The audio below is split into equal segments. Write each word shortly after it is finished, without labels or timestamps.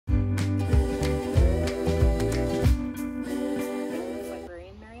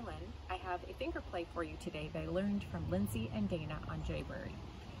for you today that I learned from Lindsay and Dana on Jayberry.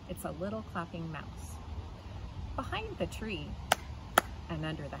 It's a little clapping mouse. Behind the tree and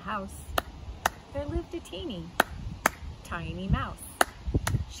under the house, there lived a teeny tiny mouse.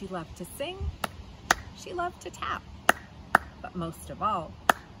 She loved to sing, she loved to tap, but most of all,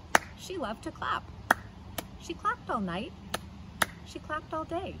 she loved to clap. She clapped all night, she clapped all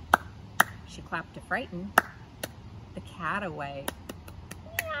day. She clapped to frighten the cat away.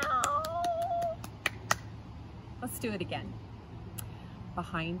 Meow. Let's do it again.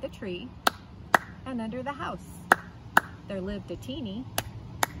 Behind the tree and under the house, there lived a teeny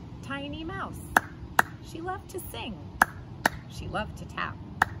tiny mouse. She loved to sing, she loved to tap,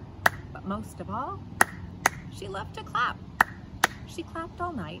 but most of all, she loved to clap. She clapped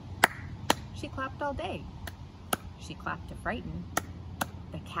all night, she clapped all day. She clapped to frighten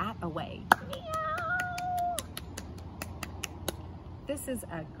the cat away. Meow. This is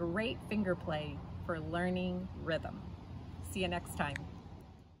a great finger play for learning rhythm. See you next time.